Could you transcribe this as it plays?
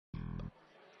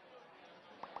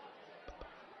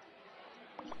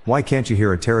Why can't you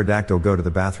hear a pterodactyl go to the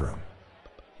bathroom?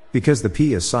 Because the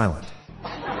P is silent.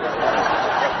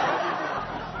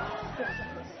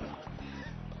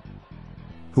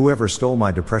 Whoever stole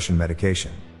my depression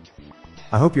medication?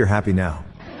 I hope you're happy now.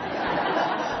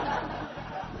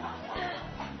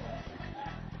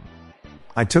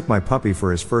 I took my puppy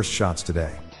for his first shots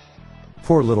today.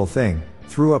 Poor little thing,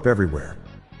 threw up everywhere.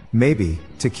 Maybe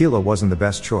tequila wasn't the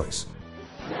best choice.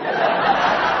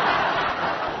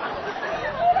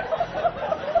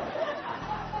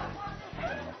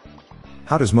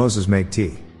 How does Moses make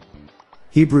tea?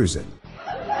 He brews it.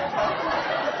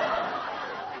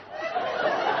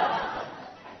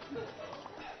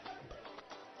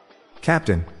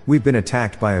 Captain, we've been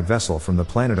attacked by a vessel from the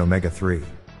planet Omega 3.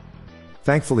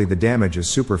 Thankfully the damage is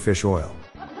super fish oil.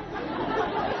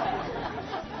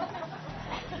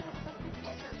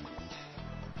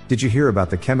 Did you hear about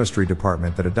the chemistry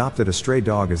department that adopted a stray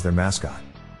dog as their mascot?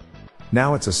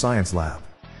 Now it's a science lab.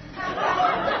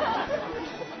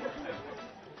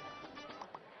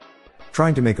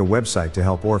 Trying to make a website to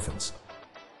help orphans.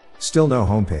 Still no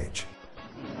homepage.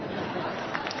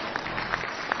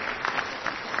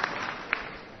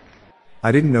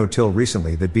 I didn't know till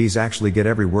recently that bees actually get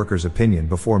every worker's opinion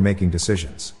before making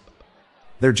decisions.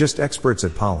 They're just experts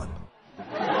at pollen.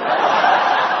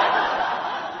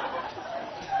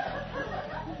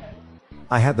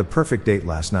 I had the perfect date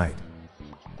last night.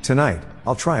 Tonight,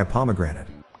 I'll try a pomegranate.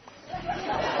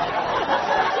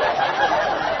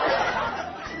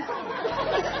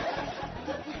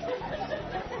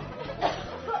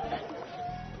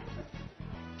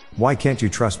 Why can't you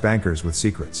trust bankers with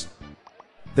secrets?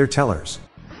 They're tellers.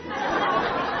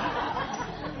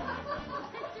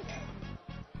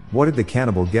 What did the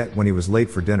cannibal get when he was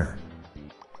late for dinner?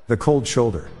 The cold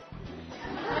shoulder.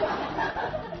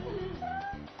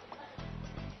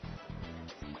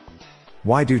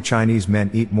 Why do Chinese men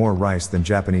eat more rice than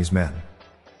Japanese men?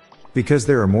 Because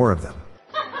there are more of them.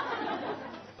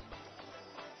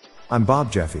 I'm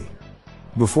Bob Jeffy.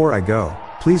 Before I go,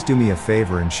 please do me a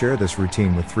favor and share this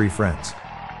routine with 3 friends.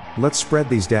 Let's spread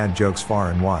these dad jokes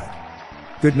far and wide.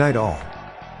 Good night all.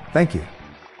 Thank you.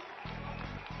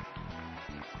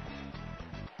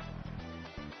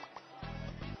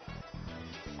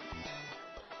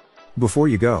 Before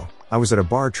you go, I was at a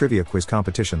bar trivia quiz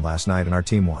competition last night and our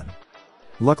team won.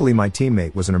 Luckily my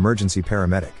teammate was an emergency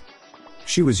paramedic.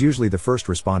 She was usually the first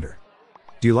responder.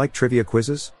 Do you like trivia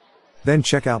quizzes? Then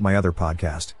check out my other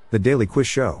podcast, The Daily Quiz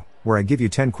Show, where I give you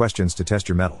 10 questions to test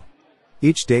your mettle.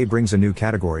 Each day brings a new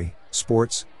category: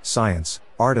 sports, science,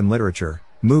 art and literature,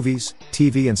 movies,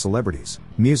 TV and celebrities,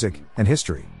 music, and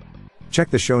history. Check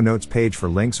the show notes page for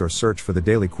links or search for The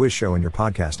Daily Quiz Show in your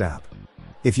podcast app.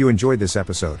 If you enjoyed this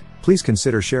episode, please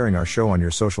consider sharing our show on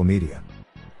your social media.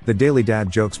 The Daily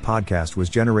Dad Jokes podcast was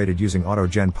generated using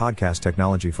AutoGen podcast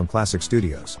technology from Classic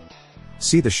Studios.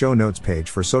 See the show notes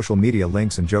page for social media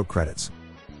links and joke credits.